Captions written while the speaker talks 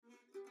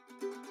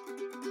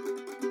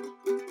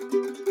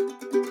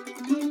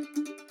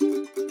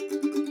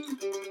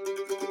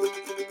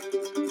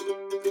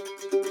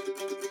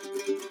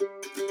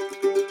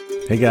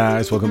Hey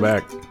guys, welcome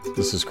back.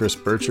 This is Chris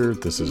Bircher.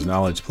 This is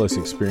Knowledge plus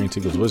Experience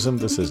equals Wisdom.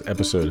 This is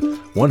episode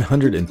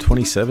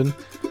 127,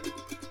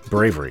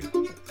 Bravery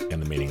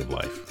and the Meaning of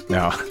Life.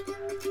 Now,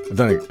 I've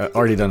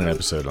already done an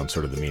episode on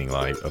sort of the meaning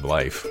of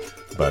life,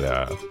 but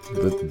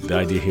the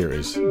idea here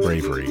is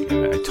bravery.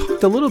 And I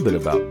talked a little bit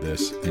about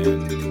this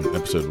in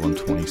episode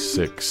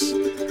 126,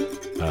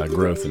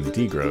 growth and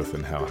degrowth,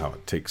 and how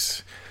it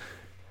takes,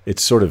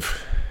 it's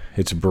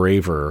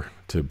braver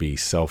to be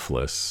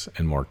selfless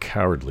and more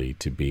cowardly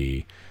to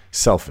be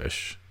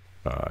selfish.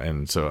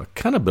 And so I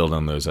kind of build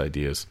on those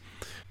ideas.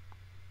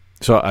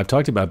 So I've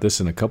talked about this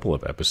in a couple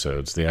of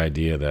episodes, the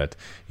idea that,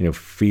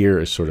 fear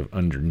is sort of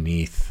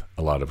underneath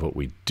a lot of what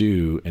we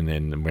do, and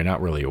then we're not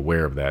really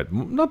aware of that.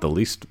 Not the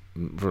least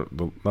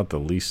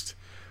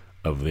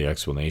of the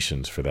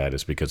explanations for that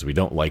is because we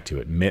don't like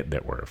to admit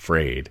that we're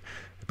afraid,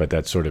 but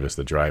that sort of is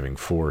the driving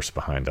force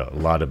behind a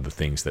lot of the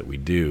things that we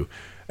do.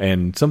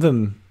 And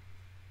something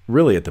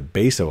really at the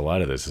base of a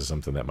lot of this is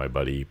something that my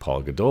buddy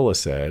Paul Gadola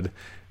said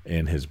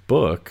in his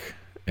book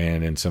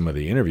and in some of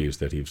the interviews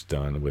that he's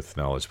done with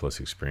Knowledge plus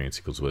Experience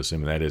equals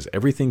Wisdom, and that is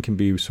everything can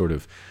be sort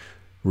of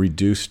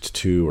reduced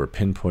to or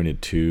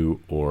pinpointed to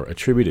or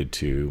attributed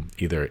to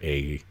either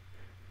a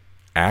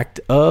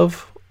act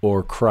of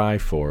or cry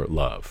for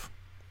love,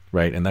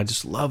 right? And I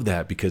just love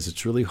that because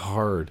it's really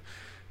hard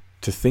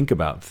to think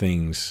about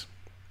things,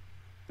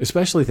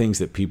 especially things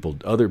that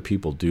other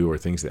people do or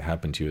things that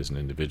happen to you as an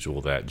individual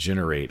that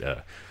generate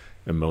a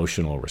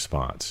emotional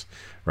response,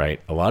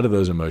 right? A lot of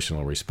those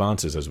emotional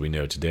responses, as we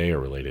know today, are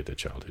related to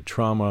childhood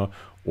trauma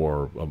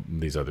or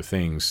these other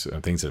things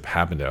that have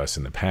happened to us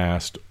in the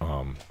past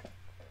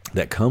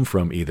that come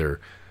from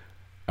either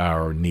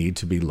our need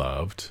to be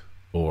loved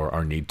or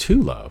our need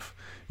to love.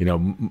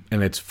 And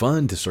it's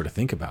fun to sort of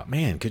think about,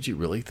 man, could you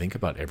really think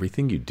about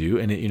everything you do?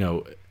 And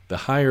the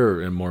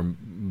higher and more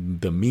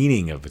the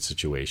meaning of a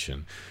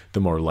situation, the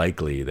more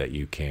likely that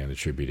you can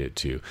attribute it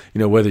to.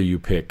 Whether you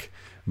pick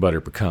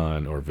butter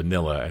pecan or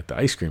vanilla at the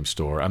ice cream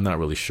store, I'm not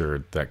really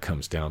sure that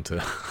comes down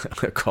to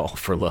a call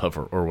for love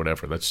or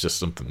whatever. That's just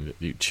something that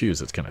you choose.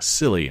 That's kind of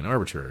silly and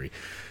arbitrary.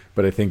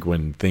 But I think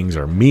when things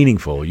are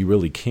meaningful, you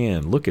really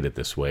can look at it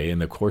this way.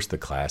 And of course, the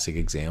classic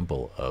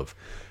example of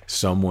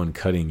someone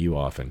cutting you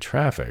off in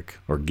traffic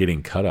or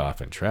getting cut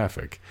off in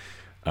traffic,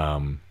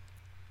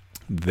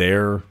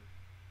 their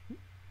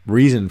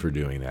reason for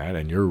doing that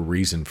and your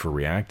reason for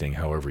reacting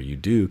however you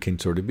do can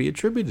sort of be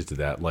attributed to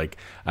that. Like,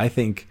 I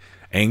think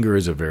anger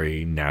is a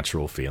very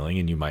natural feeling,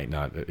 and you might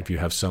not, if you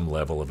have some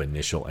level of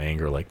initial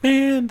anger, like,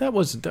 man, that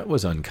was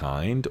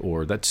unkind,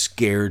 or that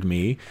scared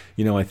me,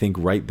 I think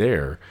right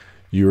there,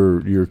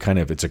 you're kind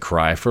of, it's a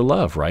cry for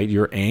love, right?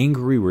 Your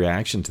angry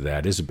reaction to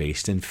that is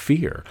based in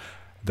fear.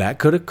 That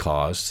could have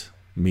caused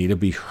me to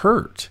be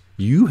hurt.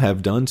 You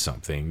have done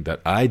something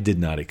that I did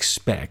not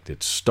expect.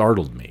 It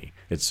startled me.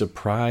 It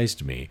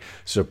surprised me.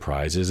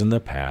 Surprises in the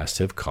past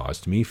have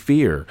caused me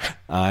fear.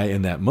 I,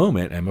 in that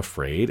moment, am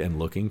afraid and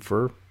looking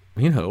for,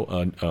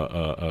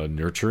 a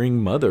nurturing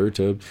mother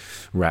to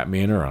wrap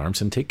me in her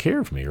arms and take care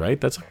of me,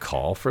 right? That's a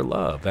call for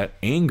love. That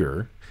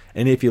anger.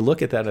 And if you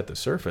look at that at the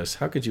surface,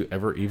 how could you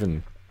ever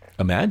even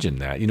imagine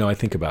that? I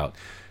think about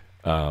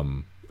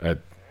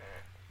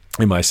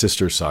in my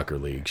sister's soccer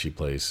league, she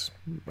plays.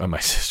 My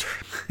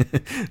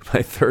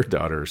third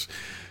daughter's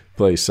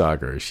plays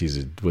soccer.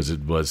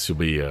 She'll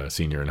be a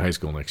senior in high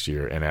school next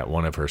year. And at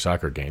one of her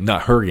soccer games,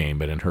 not her game,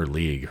 but in her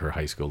league, her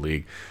high school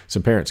league,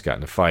 some parents got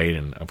in a fight,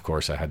 and of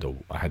course I had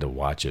to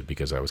watch it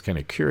because I was kind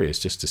of curious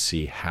just to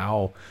see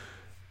how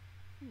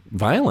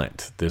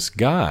violent this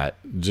got.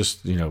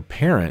 Just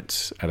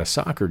parents at a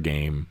soccer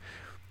game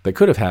that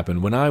could have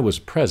happened when I was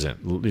present,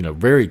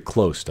 very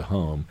close to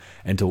home,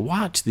 and to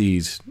watch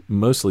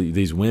mostly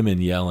these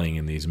women yelling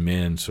and these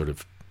men sort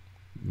of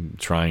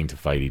trying to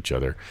fight each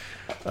other.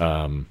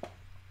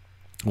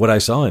 What I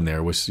saw in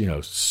there was,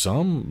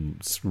 some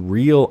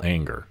real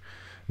anger.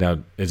 Now,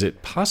 is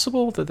it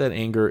possible that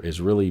anger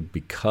is really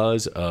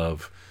because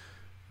of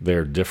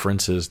their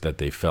differences that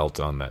they felt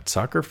on that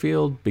soccer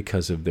field,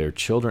 because of their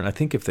children? I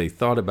think if they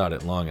thought about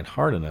it long and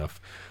hard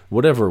enough,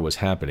 whatever was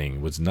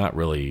happening was not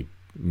really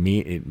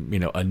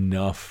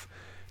enough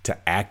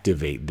to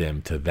activate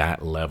them to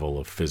that level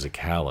of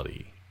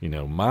physicality.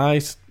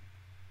 My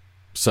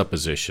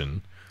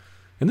supposition,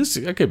 and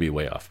I could be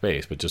way off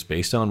base, but just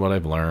based on what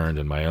I've learned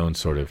and my own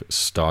sort of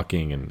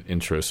stalking and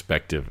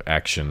introspective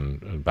action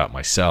about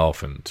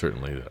myself and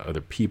certainly the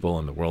other people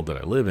in the world that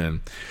I live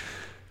in,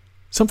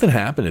 something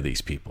happened to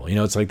these people.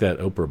 It's like that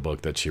Oprah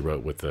book that she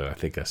wrote with I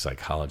think a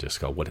psychologist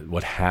called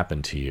 "What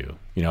Happened to You."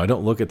 I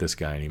don't look at this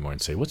guy anymore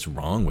and say, "What's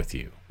wrong with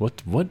you?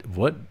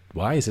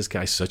 Why is this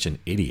guy such an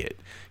idiot?"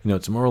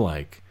 It's more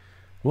like,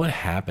 what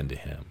happened to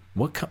him?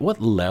 What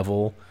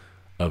level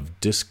of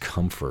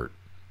discomfort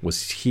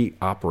was he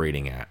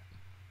operating at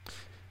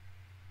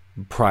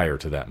prior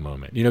to that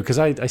moment? Because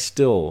I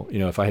still,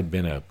 if I had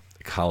been a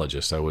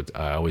ecologist,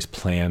 I always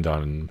planned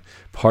on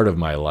part of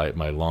my life,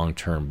 my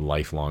long-term,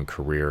 lifelong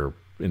career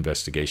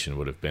investigation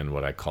would have been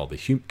what I call the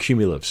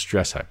cumulative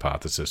stress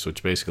hypothesis,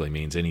 which basically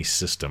means any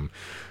system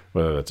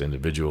whether that's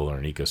individual or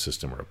an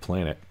ecosystem or a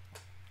planet,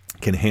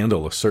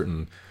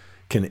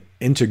 can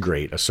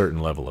integrate a certain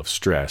level of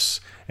stress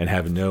and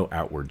have no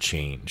outward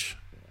change,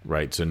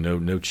 right? So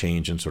no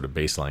change in sort of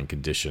baseline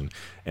condition,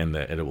 and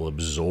that it will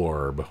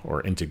absorb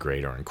or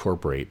integrate or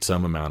incorporate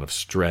some amount of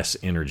stress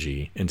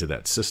energy into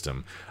that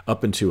system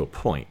up into a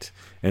point.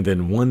 And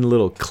then one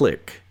little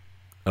click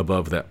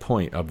above that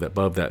point,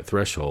 above that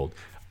threshold,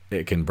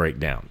 it can break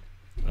down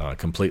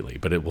completely.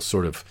 But it will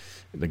sort of,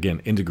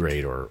 again,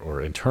 integrate or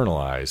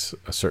internalize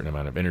a certain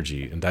amount of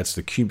energy. And that's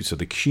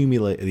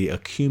the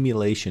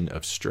accumulation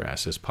of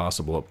stress is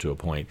possible up to a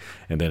point,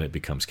 and then it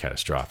becomes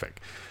catastrophic.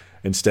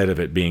 Instead of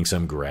it being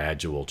some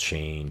gradual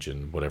change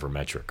in whatever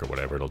metric or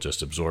whatever, it'll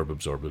just absorb,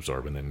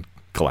 and then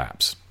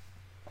collapse.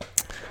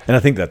 And I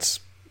think that's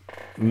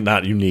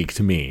not unique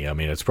to me. I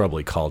mean, it's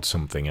probably called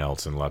something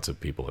else, and lots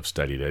of people have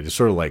studied it. It's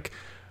sort of like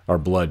our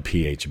blood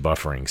pH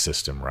buffering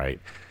system, right?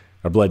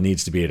 Our blood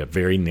needs to be at a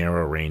very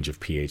narrow range of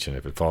pH, and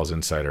if it falls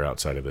inside or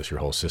outside of this, your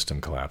whole system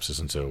collapses.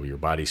 And so your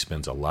body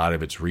spends a lot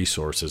of its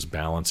resources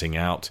balancing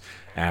out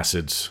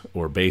acids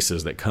or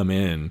bases that come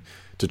in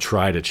to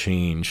try to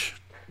change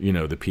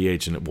the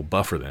pH, and it will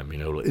buffer them.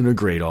 It'll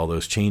integrate all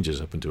those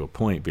changes up into a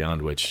point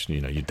beyond which,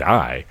 you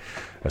die,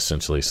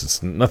 essentially. So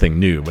it's nothing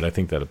new, but I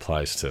think that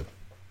applies to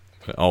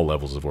all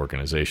levels of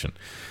organization.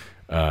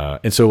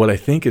 And so what I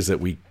think is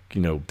that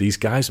these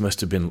guys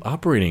must have been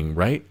operating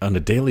right on a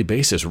daily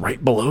basis,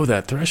 right below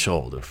that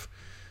threshold of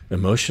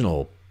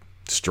emotional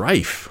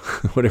strife,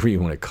 whatever you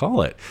want to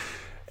call it.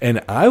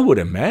 And I would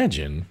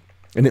imagine,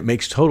 and it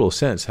makes total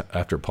sense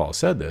after Paul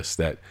said this,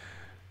 that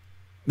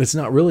it's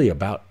not really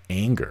about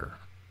anger.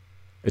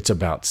 It's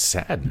about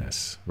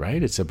sadness,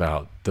 right? It's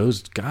about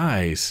those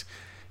guys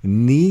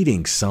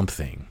needing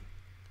something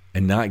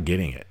and not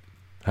getting it.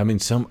 Having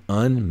some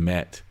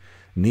unmet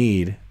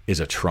need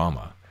is a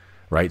trauma,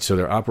 right? So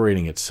they're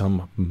operating at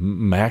some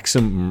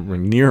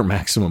near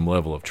maximum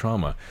level of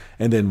trauma.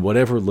 And then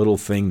whatever little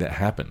thing that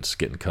happens,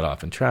 getting cut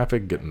off in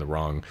traffic, getting the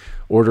wrong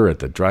order at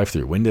the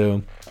drive-through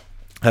window,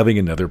 having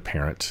another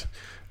parent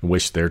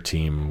wish their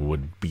team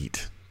would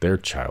beat their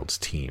child's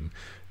team,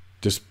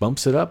 just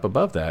bumps it up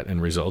above that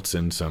and results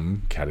in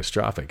some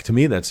catastrophic. To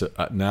me,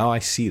 now I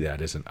see that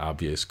as an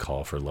obvious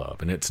call for love.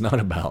 And it's not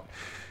about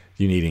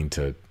you needing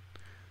to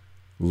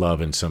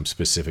love in some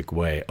specific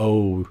way.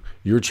 Oh,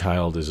 your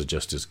child is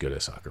just as good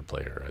a soccer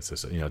player as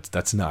this.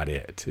 That's not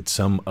it. It's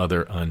some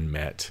other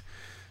unmet,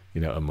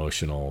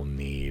 emotional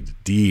need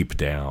deep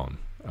down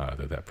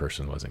that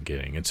person wasn't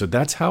getting. And so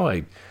that's how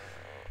I,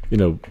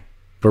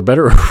 for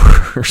better or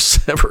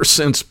worse, ever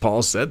since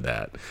Paul said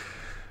that,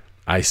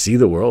 I see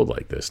the world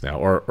like this now,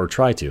 or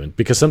try to. And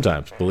because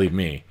sometimes, believe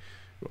me,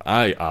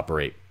 I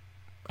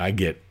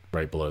get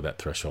right below that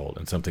threshold,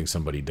 and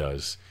somebody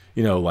does,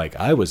 like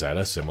I was at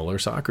a similar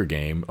soccer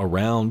game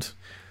around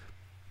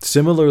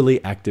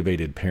similarly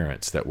activated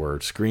parents that were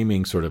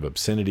screaming sort of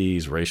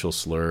obscenities, racial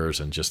slurs,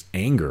 and just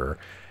anger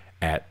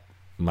at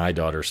my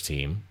daughter's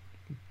team.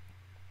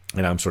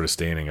 And I'm sort of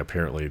standing,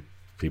 apparently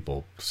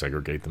people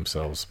segregate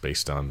themselves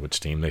based on which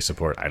team they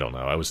support. I don't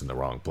know. I was in the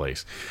wrong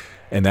place.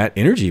 And that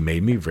energy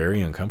made me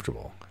very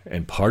uncomfortable.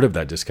 And part of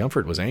that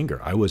discomfort was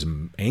anger. I was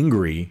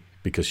angry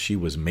because she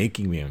was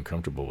making me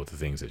uncomfortable with the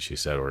things that she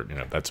said, or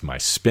that's my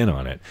spin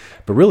on it.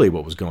 But really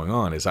what was going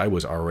on is I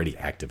was already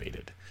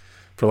activated.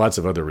 For lots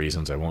of other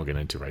reasons I won't get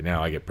into right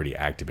now, I get pretty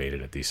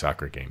activated at these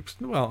soccer games.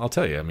 Well, I'll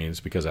tell you, it's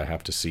because I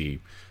have to see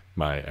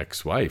my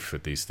ex-wife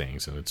at these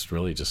things, and it's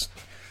really just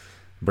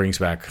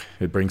brings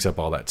up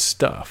all that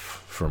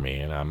stuff for me,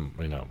 and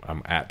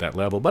I'm at that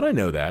level. But I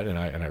know that, and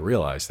I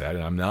realize that,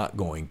 and I'm not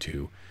going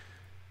to,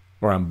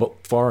 or I'm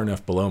far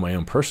enough below my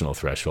own personal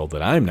threshold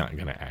that I'm not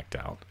going to act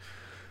out.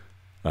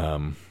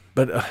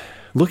 But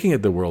looking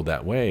at the world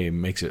that way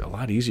makes it a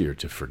lot easier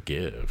to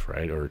forgive,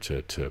 right? Or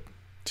to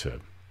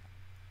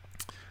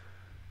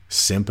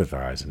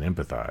sympathize and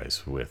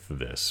empathize with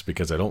this,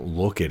 because I don't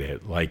look at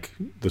it like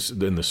this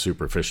in the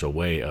superficial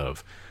way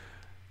of,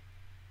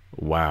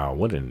 wow,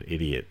 what an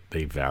idiot.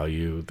 They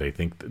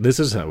think this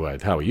is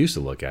how I used to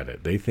look at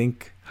it. They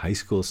think high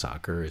school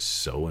soccer is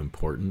so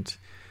important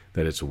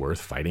that it's worth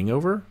fighting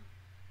over.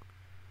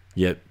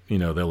 Yet,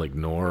 they'll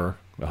ignore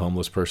a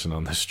homeless person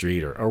on the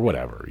street or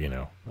whatever,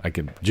 I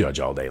could judge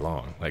all day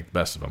long, like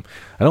best of them.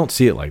 I don't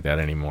see it like that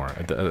anymore.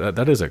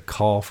 That is a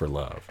call for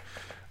love.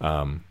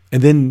 And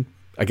then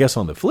I guess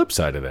on the flip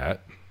side of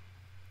that,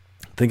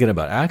 thinking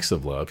about acts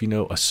of love,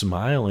 a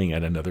smiling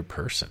at another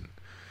person,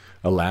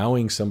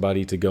 allowing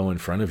somebody to go in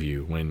front of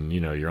you when,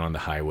 you're on the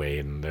highway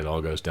and it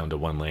all goes down to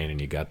one lane and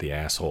you got the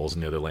assholes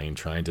in the other lane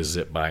trying to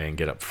zip by and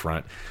get up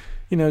front.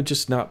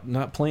 Just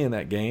not playing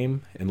that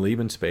game and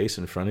leaving space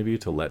in front of you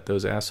to let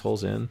those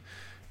assholes in.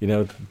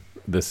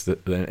 That's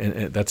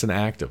an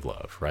act of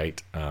love,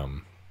 right?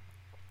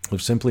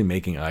 Of simply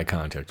making eye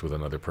contact with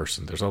another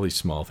person. There's all these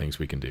small things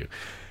we can do.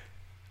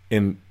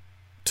 And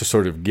to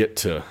sort of get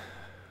to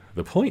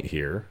the point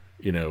here,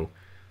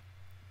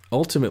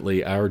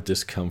 ultimately our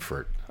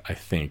discomfort, I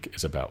think,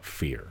 is about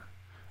fear.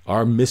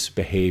 Our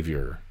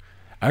misbehavior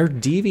Our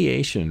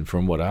deviation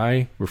from what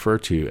I refer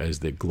to as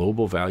the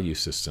global value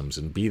systems,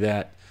 and be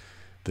that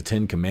the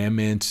Ten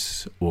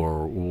Commandments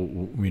or,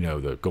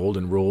 the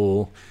Golden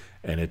Rule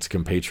and its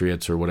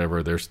compatriots or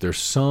whatever, there's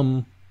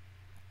some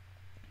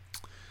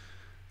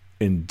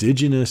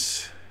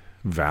indigenous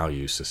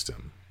value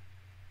system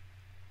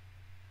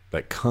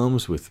that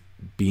comes with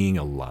being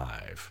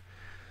alive.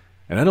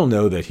 And I don't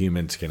know that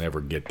humans can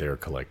ever get there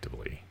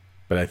collectively,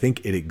 but I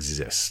think it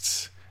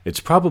exists. It's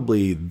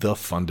probably the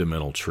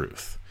fundamental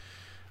truth.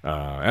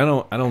 I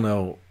don't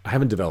know. I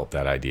haven't developed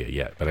that idea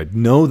yet, but I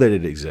know that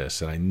it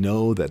exists, and I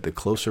know that the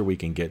closer we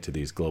can get to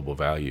these global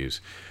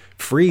values,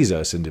 frees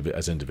us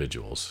as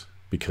individuals,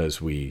 because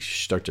we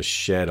start to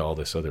shed all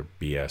this other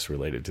BS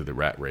related to the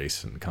rat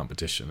race and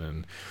competition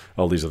and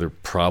all these other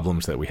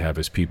problems that we have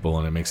as people,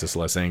 and it makes us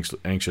less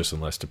anxious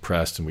and less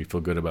depressed, and we feel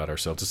good about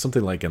ourselves. It's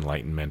something like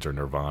enlightenment or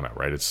nirvana,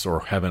 right? It's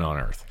sort of heaven on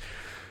earth.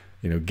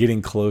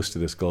 Getting close to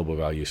this global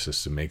value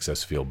system makes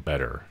us feel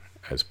better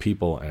as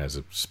people and as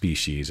a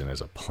species and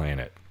as a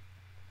planet,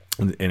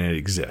 and it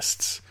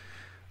exists.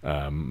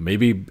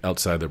 Maybe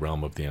outside the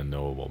realm of the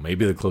unknowable.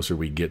 Maybe the closer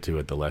we get to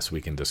it, the less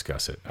we can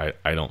discuss it.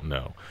 I don't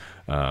know.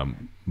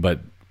 But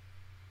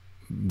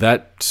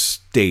that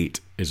state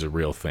is a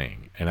real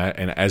thing. And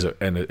as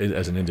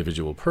an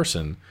individual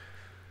person,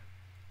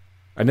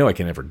 I know I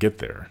can never get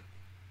there.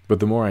 But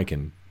the more I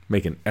can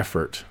make an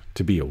effort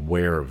to be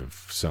aware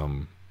of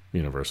some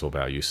universal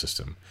value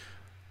system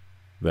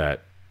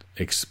that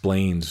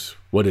explains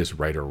what is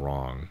right or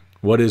wrong,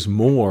 what is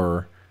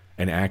more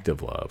an act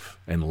of love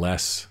and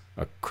less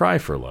a cry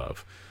for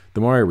love,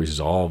 the more I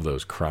resolve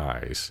those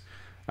cries,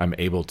 I'm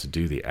able to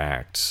do the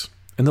acts,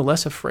 and the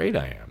less afraid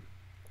I am.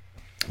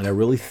 And I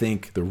really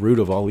think the root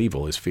of all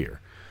evil is fear.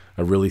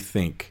 I really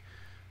think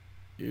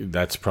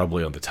that's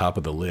probably on the top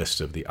of the list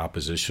of the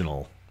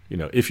oppositional.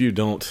 If you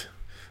don't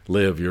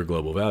live your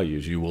global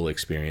values, you will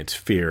experience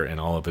fear and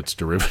all of its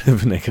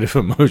derivative negative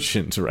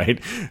emotions,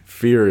 right?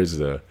 Fear is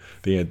the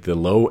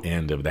low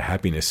end of the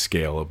happiness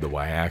scale of the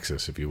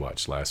y-axis. If you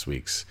watched last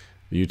week's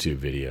YouTube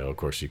video, of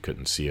course you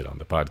couldn't see it on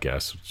the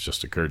podcast, it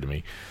just occurred to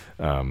me.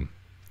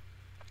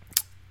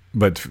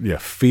 But yeah,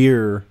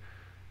 fear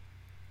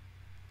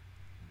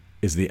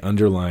is the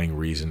underlying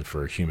reason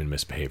for human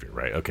misbehavior,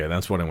 right? Okay,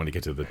 that's what I want to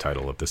get to the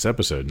title of this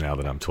episode now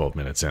that I'm 12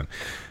 minutes in.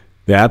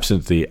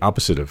 The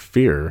opposite of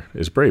fear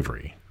is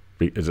bravery.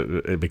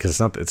 Because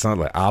it's not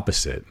the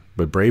opposite,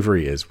 but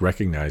bravery is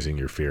recognizing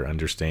your fear,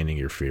 understanding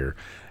your fear,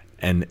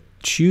 and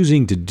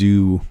choosing to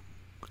do,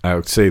 I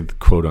would say,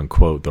 quote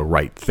unquote, the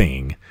right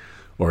thing,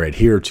 or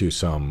adhere to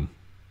some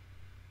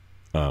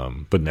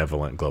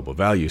benevolent global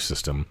value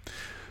system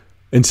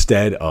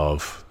instead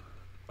of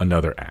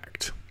another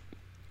act.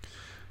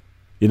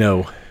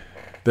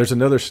 There's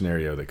another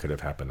scenario that could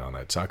have happened on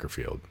that soccer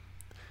field.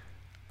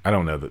 I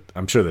don't know that.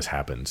 I'm sure this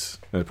happens,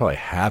 and it probably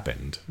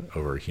happened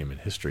over human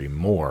history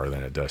more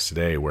than it does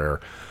today, where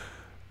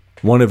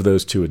one of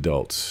those two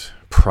adults,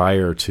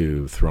 prior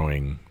to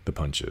throwing the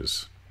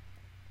punches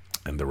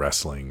and the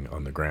wrestling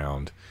on the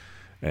ground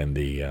and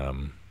the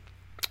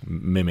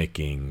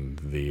mimicking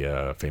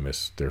their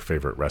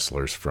favorite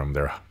wrestlers from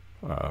their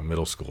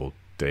middle school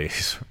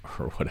days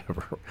or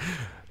whatever,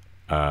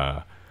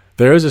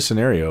 there is a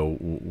scenario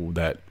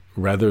that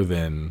rather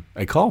than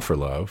a call for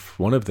love,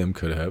 one of them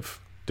could have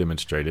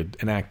demonstrated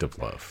an act of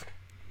love.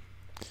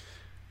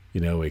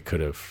 It could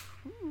have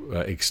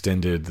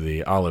extended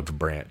the olive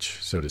branch,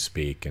 so to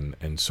speak,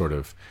 and sort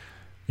of,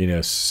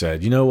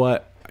 said,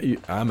 what,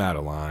 I'm out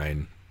of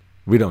line.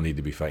 We don't need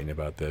to be fighting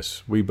about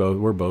this. We're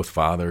both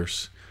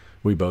fathers.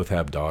 We both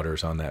have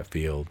daughters on that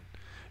field.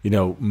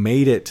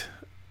 Made it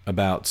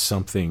about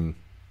something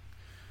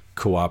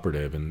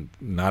cooperative and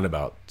not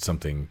about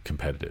something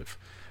competitive.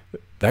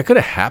 That could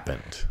have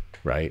happened,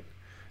 right?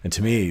 And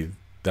to me,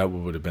 that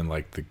would have been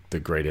like the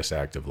greatest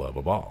act of love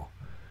of all.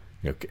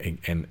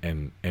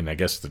 And I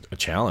guess a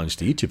challenge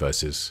to each of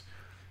us is,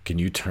 could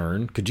you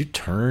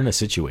turn a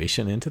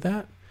situation into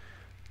that?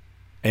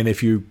 And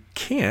if you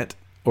can't,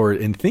 or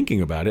in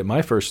thinking about it,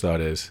 my first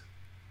thought is,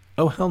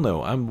 oh, hell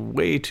no, I'm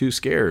way too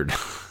scared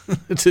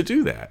to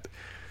do that.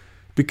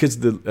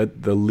 Because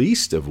the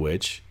least of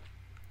which,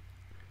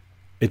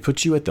 it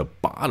puts you at the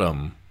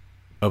bottom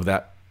of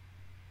that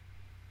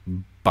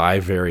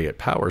bivariate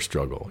power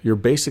struggle. You're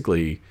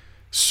basically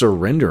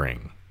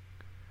surrendering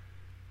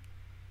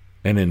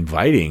and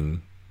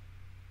inviting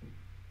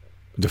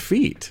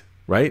defeat,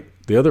 right?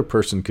 The other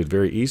person could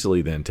very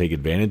easily then take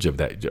advantage of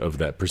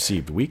that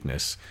perceived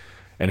weakness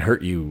and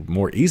hurt you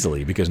more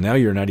easily, because now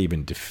you're not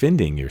even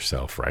defending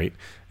yourself, right?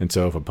 And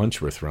so if a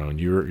punch were thrown,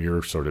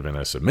 you're sort of in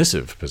a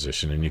submissive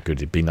position, and you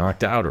could be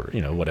knocked out, or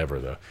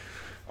whatever,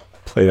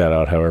 play that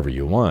out however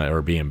you want,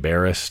 or be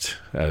embarrassed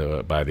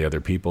by the other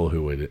people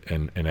who would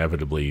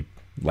inevitably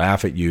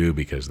laugh at you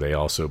because they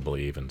also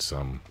believe in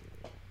some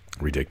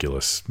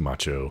ridiculous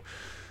macho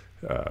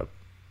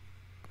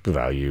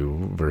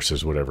value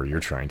versus whatever you're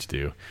trying to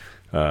do.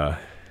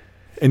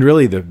 And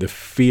really the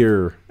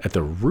fear at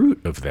the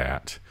root of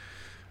that,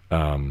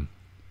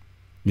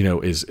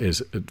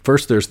 is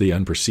first there's the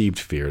unperceived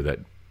fear that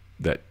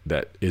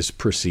that is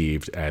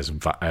perceived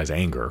as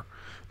anger,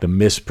 the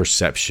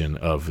misperception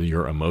of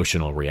your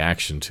emotional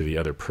reaction to the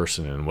other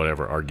person in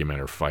whatever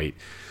argument or fight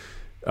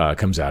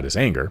comes out as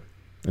anger.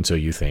 And so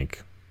you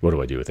think, what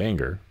do I do with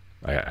anger?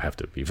 I have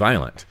to be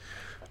violent.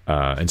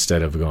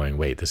 Instead of going,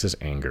 wait, this is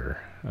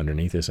anger.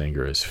 Underneath this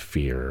anger is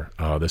fear.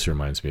 Oh, this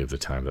reminds me of the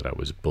time that I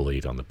was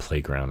bullied on the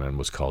playground and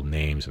was called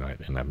names, and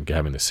I'm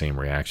having the same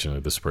reaction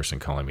of this person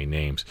calling me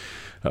names.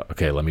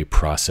 Okay, let me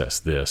process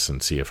this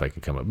and see if I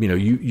can come up.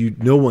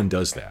 No one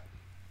does that.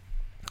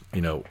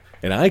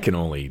 And I can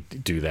only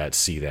do that,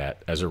 see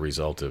that as a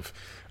result of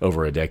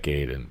over a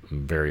decade and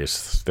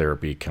various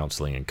therapy,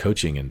 counseling, and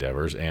coaching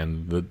endeavors,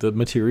 and the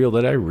material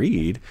that I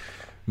read,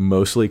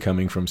 mostly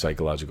coming from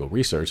psychological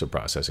research of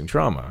processing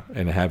trauma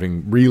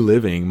and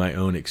reliving my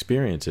own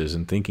experiences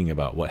and thinking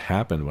about what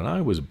happened when I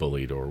was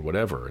bullied or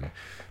whatever, and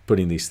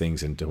putting these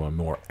things into a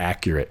more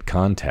accurate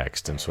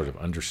context and sort of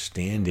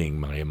understanding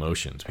my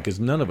emotions, because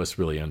none of us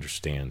really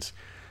understands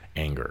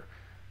anger.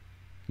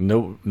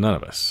 No, none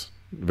of us.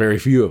 Very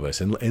few of us,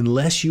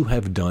 unless you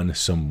have done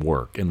some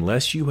work,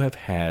 unless you have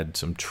had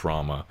some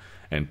trauma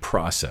and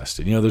processed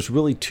it. There's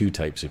really two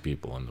types of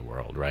people in the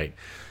world, right?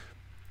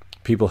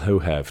 People who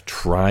have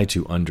tried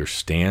to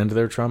understand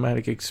their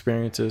traumatic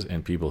experiences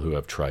and people who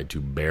have tried to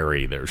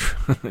bury their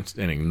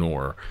and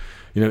ignore.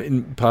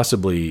 In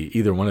possibly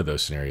either one of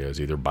those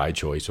scenarios, either by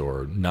choice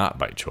or not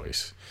by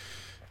choice.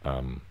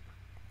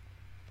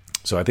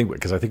 So I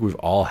think we've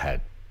all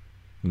had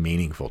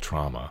meaningful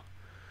trauma.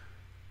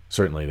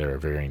 Certainly there are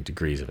varying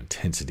degrees of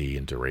intensity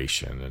and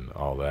duration and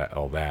all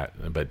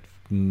that, but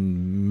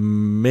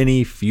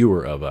many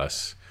fewer of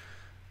us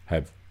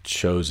have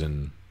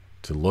chosen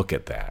to look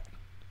at that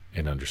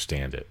and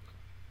understand it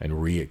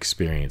and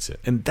re-experience it.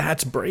 And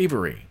that's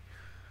bravery.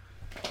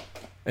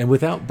 And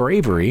without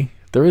bravery,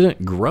 there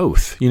isn't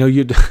growth.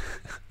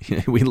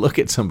 We look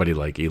at somebody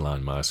like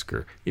Elon Musk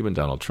or even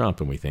Donald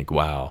Trump and we think,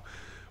 wow,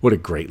 what a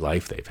great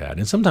life they've had.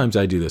 And sometimes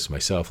I do this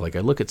myself. Like I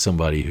look at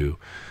somebody who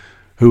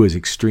is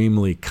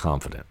extremely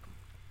confident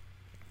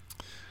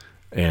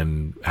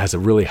and has a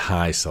really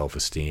high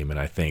self-esteem, and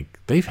I think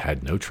they've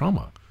had no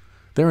trauma.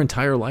 Their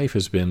entire life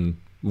has been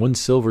one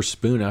silver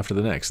spoon after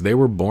the next. They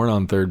were born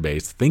on third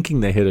base thinking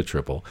they hit a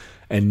triple,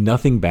 and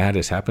nothing bad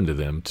has happened to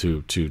them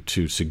to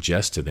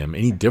suggest to them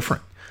any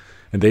different.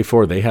 And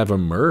therefore, they have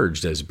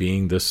emerged as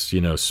being this,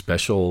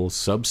 special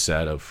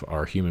subset of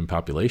our human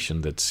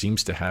population that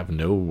seems to have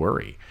no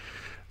worry.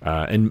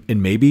 And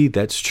maybe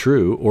that's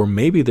true, or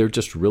maybe they're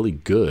just really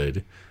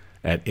good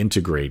at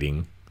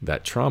integrating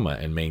that trauma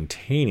and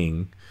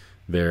maintaining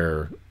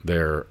their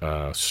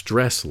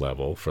stress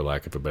level, for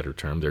lack of a better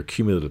term, their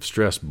cumulative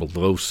stress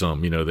below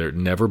some. They're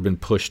never been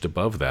pushed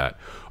above that.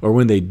 Or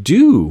when they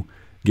do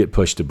get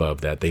pushed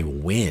above that, they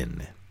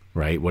win,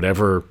 right?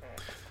 Whatever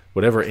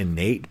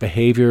innate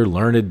behavior,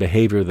 learned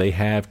behavior they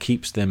have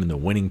keeps them in the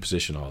winning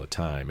position all the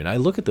time. And I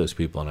look at those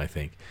people and I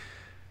think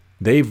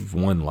they've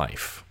won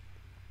life.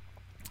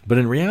 But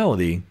in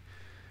reality,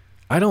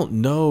 I don't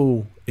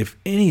know if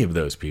any of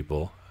those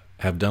people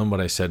have done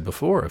what I said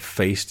before, have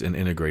faced an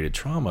integrated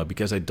trauma,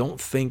 because I don't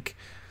think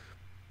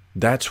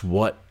that's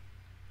what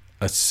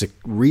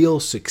real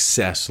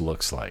success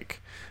looks like.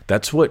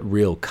 That's what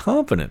real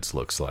confidence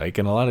looks like.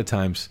 And a lot of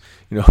times,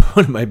 one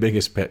of my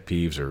biggest pet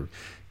peeves are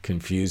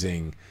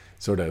confusing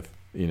sort of,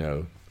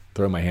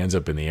 throw my hands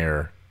up in the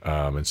air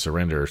and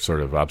surrender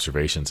sort of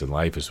observations in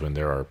life is when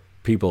there are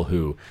people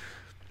who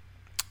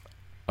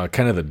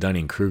kind of the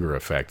Dunning-Kruger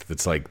effect.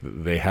 That's like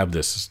they have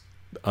this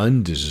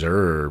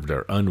undeserved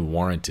or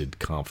unwarranted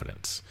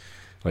confidence.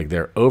 Like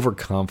they're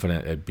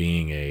overconfident at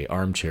being a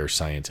armchair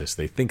scientist.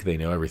 They think they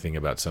know everything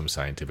about some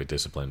scientific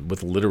discipline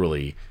with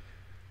literally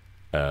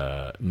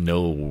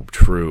no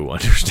true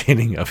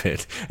understanding of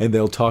it. And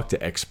they'll talk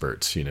to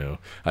experts.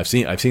 I've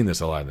seen this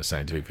a lot in the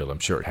scientific field. I'm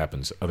sure it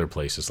happens other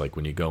places. Like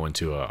when you go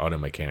into an auto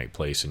mechanic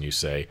place and you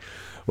say,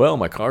 well,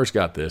 my car's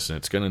got this and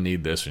it's going to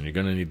need this and you're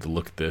going to need to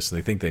look at this. And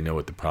they think they know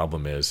what the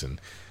problem is. And,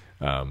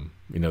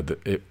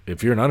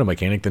 if you're an auto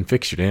mechanic, then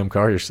fix your damn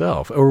car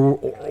yourself.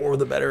 Or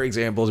the better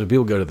example is if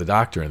people go to the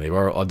doctor and they've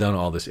all done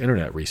all this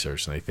internet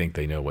research and they think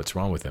they know what's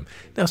wrong with them.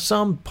 Now,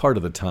 some part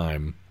of the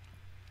time,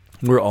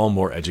 we're all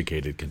more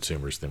educated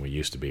consumers than we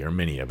used to be, or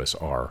many of us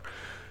are.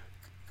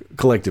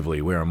 Collectively,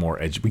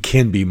 we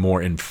can be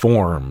more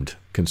informed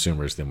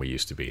consumers than we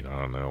used to be. And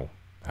I don't know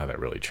how that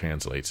really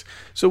translates.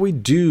 So we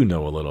do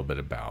know a little bit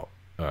about,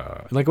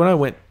 like when I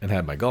went and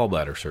had my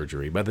gallbladder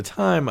surgery, by the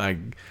time I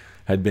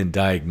had been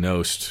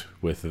diagnosed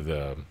with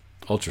the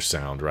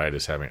ultrasound, right,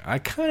 I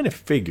kind of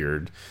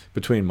figured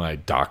between my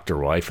doctor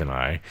wife and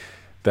I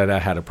that I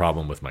had a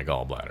problem with my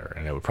gallbladder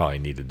and it would probably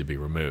needed to be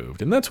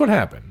removed. And that's what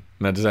happened.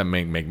 Now, does that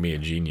make me a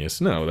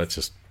genius? No, that's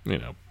just,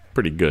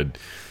 pretty good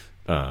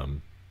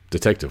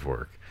detective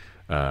work.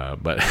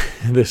 But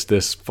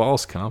this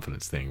false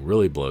confidence thing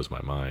really blows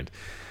my mind.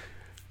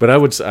 But I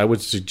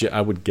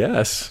would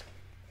guess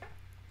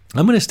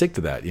I'm going to stick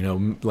to that.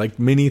 Like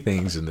many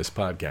things in this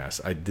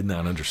podcast, I did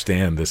not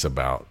understand this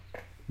about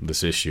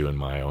this issue and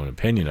my own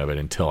opinion of it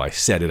until I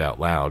said it out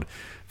loud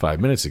 5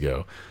 minutes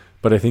ago.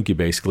 But I think you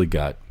basically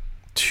got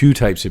two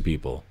types of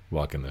people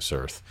walking this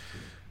earth.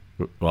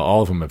 Well,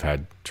 all of them have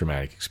had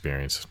traumatic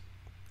experience.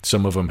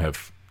 Some of them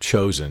have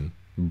chosen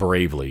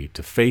bravely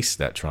to face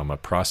that trauma,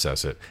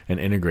 process it, and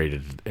integrate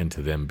it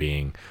into them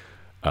being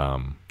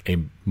a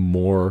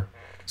more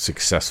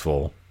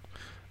successful,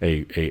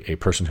 a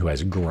person who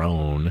has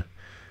grown,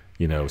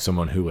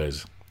 someone who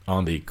is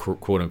on the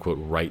quote unquote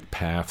right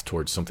path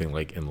towards something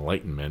like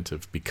enlightenment,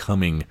 of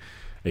becoming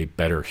a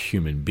better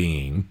human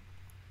being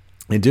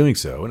in doing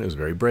so. And it was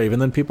very brave.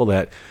 And then people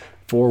that,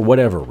 for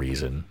whatever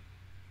reason,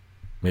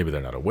 maybe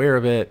they're not aware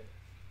of it,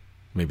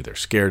 maybe they're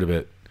scared of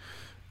it,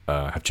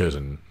 have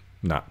chosen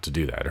not to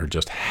do that, or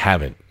just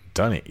haven't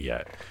done it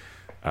yet.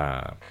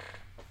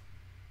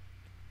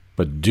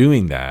 But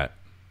doing that,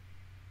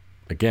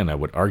 again, I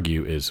would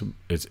argue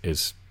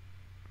is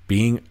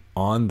being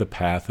on the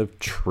path of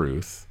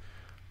truth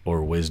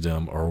or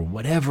wisdom or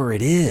whatever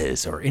it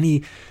is, or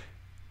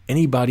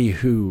anybody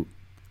who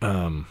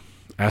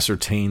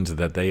ascertains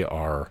that they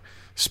are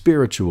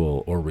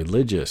spiritual or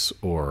religious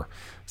or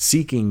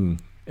seeking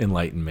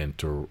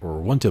enlightenment or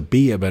want to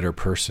be a better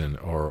person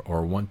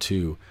or want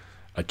to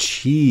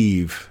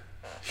achieve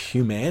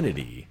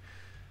humanity,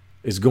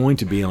 is going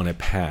to be on a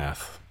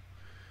path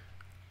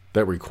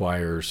that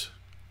requires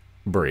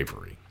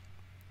bravery,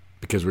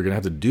 because we're going to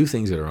have to do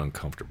things that are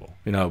uncomfortable.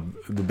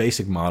 The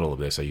basic model of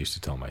this, I used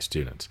to tell my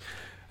students,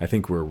 I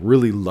think we're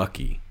really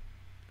lucky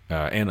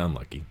and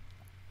unlucky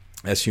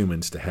as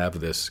humans to have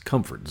this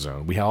comfort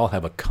zone. We all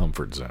have a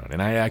comfort zone.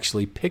 And I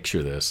actually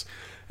picture this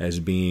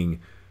as being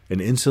an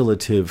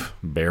insulative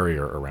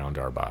barrier around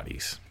our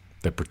bodies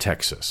that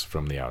protects us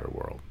from the outer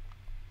world.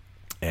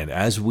 And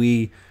as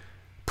we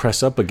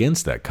press up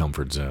against that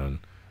comfort zone,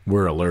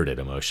 we're alerted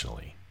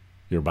emotionally.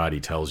 Your body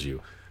tells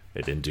you,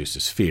 it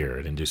induces fear,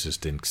 it induces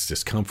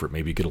discomfort.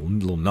 Maybe you get a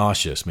little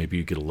nauseous, maybe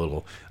you get a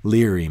little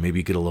leery, maybe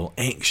you get a little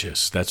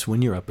anxious. That's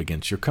when you're up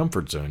against your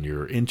comfort zone.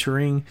 You're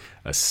entering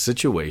a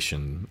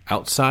situation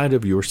outside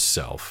of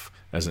yourself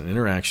as an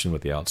interaction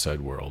with the outside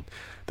world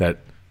that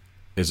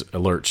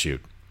alerts you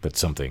that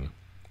something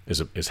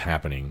is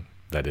happening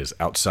that is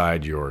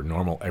outside your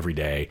normal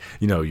everyday.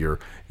 Your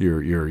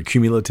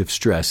cumulative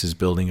stress is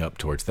building up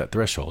towards that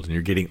threshold, and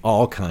you're getting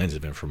all kinds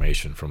of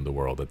information from the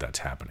world that's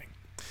happening.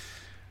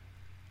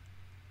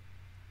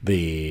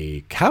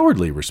 The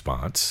cowardly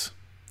response,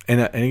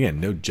 and again,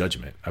 no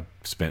judgment, I've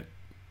spent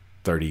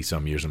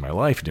 30-some years of my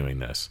life doing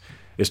this,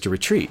 is to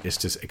retreat, is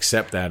to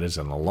accept that as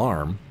an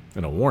alarm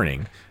and a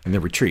warning, and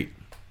then retreat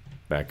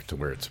back to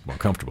where it's more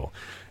comfortable.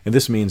 And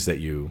this means that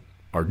you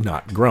are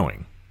not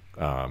growing,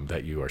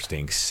 that you are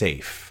staying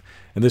safe.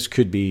 And this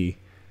could be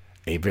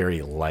a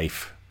very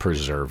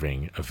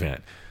life-preserving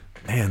event.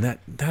 Man, that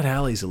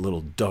alley's a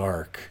little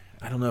dark.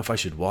 I don't know if I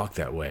should walk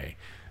that way.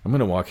 I'm going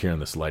to walk here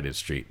on this lighted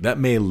street.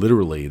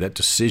 That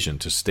decision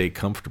to stay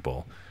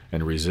comfortable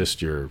and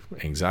resist your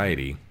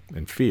anxiety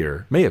and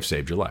fear may have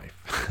saved your life,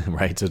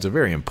 right? So it's a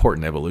very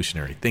important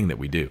evolutionary thing that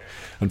we do.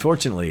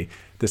 Unfortunately,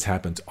 this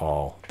happens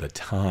all the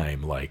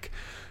time. Like,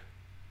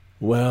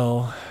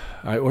 well,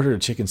 I ordered a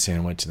chicken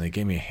sandwich and they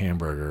gave me a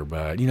hamburger,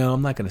 but,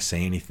 I'm not going to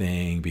say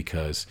anything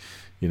because,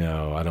 I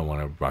don't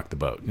want to rock the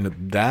boat.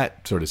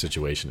 That sort of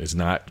situation is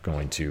not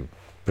going to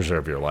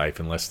preserve your life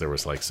unless there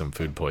was like some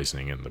food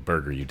poisoning in the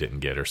burger you didn't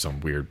get or some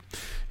weird,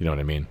 you know what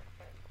I mean?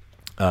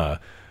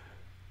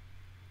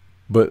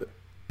 But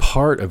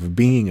part of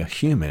being a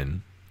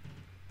human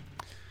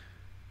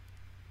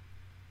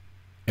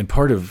and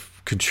part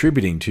of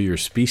contributing to your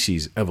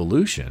species'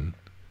 evolution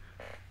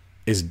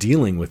is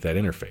dealing with that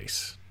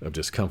interface of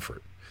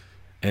discomfort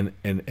and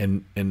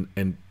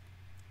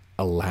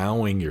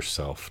allowing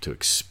yourself to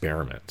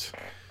experiment,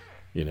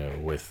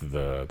 with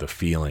the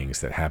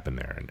feelings that happen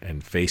there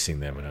and facing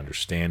them and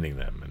understanding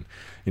them.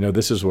 And,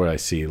 this is where I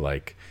see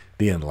like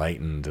the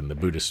enlightened and the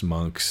Buddhist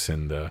monks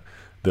and the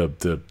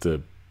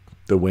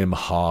Wim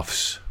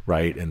Hofs,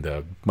 right? And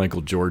the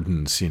Michael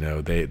Jordans,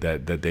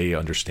 they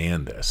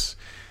understand this,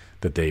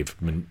 that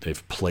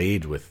they've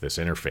played with this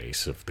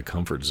interface of the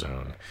comfort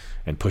zone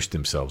and pushed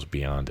themselves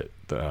beyond it.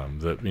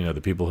 The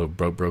people who have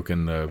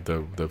broken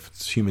the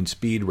human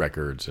speed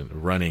records and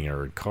running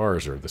or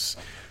cars or this,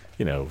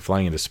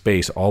 flying into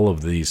space, all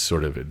of these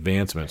sort of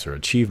advancements or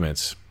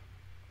achievements.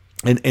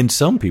 And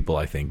some people,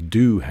 I think,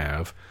 do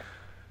have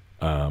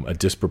a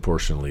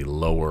disproportionately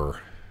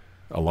lower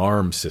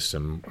alarm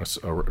system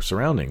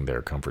surrounding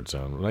their comfort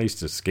zone. When I used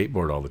to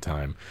skateboard all the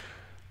time,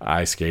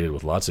 I skated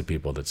with lots of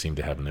people that seemed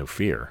to have no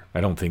fear.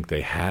 I don't think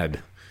they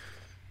had,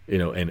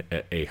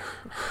 a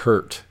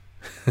hurt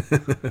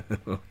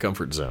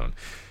comfort zone.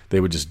 They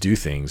would just do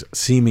things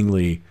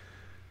seemingly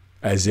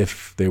as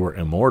if they were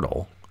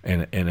immortal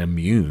and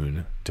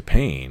immune to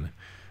pain.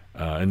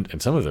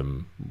 And some of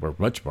them were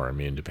much more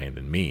immune to pain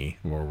than me,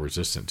 more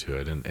resistant to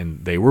it,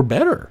 and they were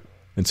better.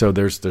 And so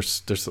there's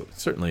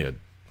certainly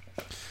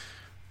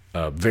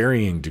a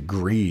varying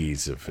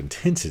degrees of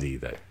intensity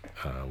that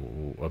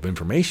of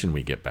information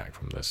we get back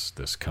from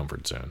this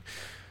comfort zone.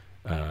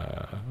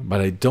 But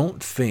I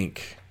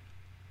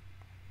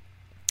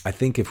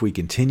think if we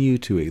continue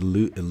to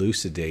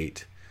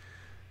elucidate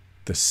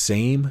the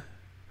same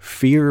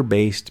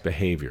fear-based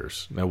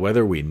behaviors. Now,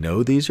 whether we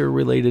know these are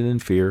related in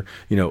fear,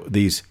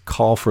 these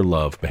call for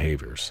love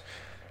behaviors,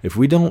 if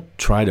we don't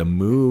try to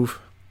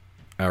move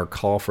our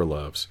call for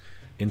loves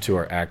into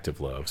our active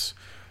loves,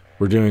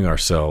 we're doing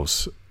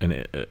ourselves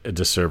a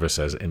disservice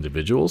as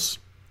individuals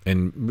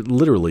and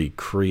literally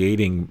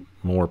creating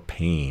more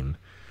pain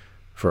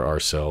for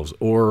ourselves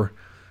or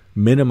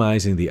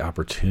minimizing the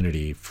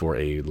opportunity for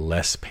a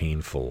less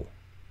painful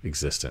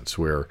existence.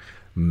 We're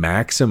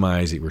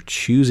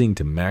choosing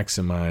to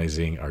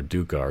maximizing our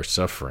dukkha, our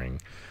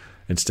suffering,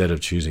 instead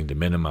of choosing to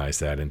minimize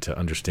that and to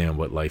understand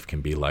what life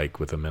can be like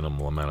with a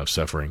minimal amount of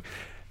suffering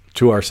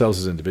to ourselves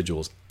as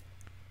individuals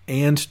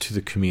and to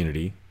the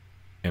community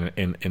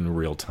in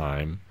real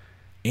time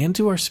and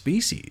to our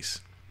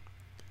species.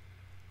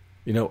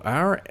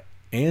 Our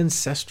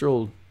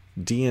ancestral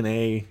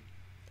DNA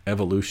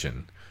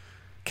evolution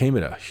came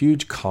at a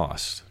huge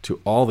cost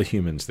to all the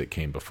humans that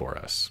came before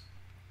us.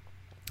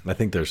 I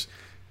think there's,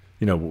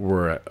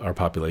 our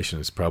population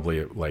is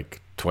probably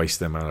like twice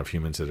the amount of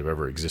humans that have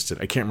ever existed.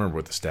 I can't remember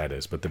what the stat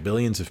is, but the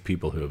billions of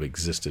people who have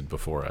existed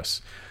before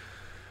us,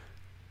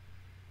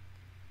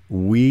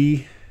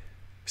 we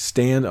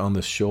stand on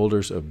the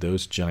shoulders of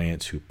those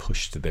giants who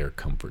pushed their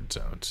comfort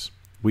zones.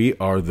 We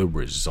are the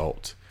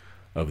result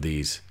of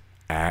these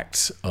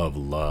acts of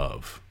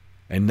love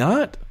and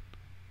not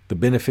the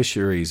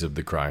beneficiaries of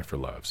the cry for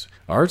loves.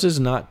 Ours is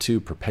not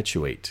to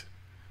perpetuate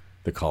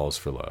the calls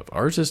for love.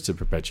 Ours is to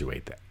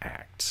perpetuate the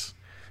acts.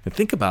 And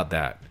think about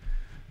that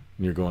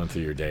when you're going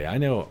through your day. I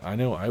know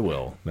I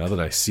will. Now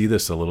that I see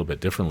this a little bit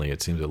differently,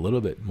 it seems a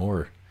little bit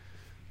more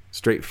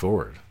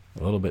straightforward,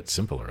 a little bit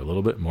simpler, a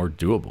little bit more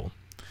doable.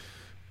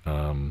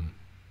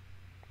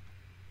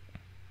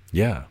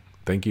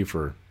 Thank you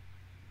for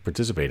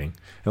participating.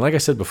 And like I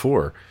said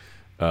before,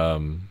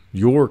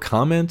 your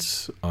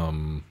comments,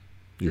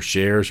 your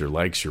shares, your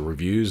likes, your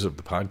reviews of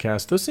the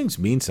podcast, those things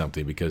mean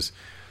something because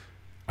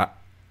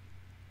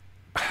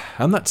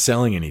I'm not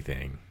selling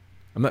anything.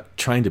 I'm not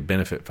trying to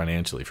benefit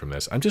financially from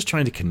this. I'm just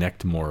trying to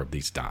connect more of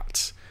these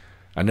dots.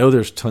 I know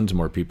there's tons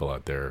more people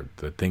out there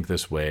that think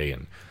this way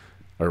and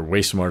are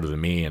way smarter than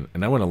me, and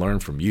I want to learn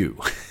from you.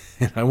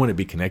 And I want to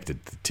be connected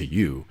to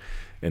you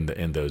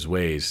in those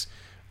ways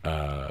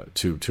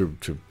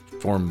to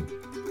form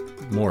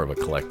more of a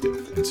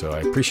collective. And so I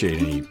appreciate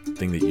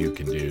anything that you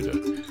can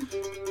do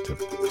to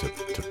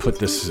put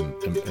this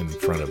in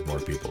front of more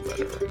people that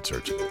are in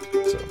search of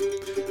it. So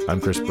I'm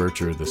Chris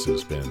Bircher. This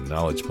has been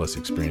Knowledge Plus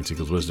Experience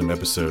Equals Wisdom,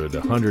 episode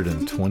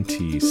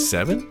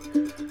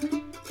 127,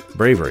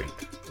 Bravery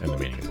and the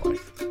Meaning of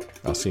Life.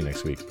 I'll see you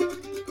next week.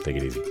 Take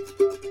it easy.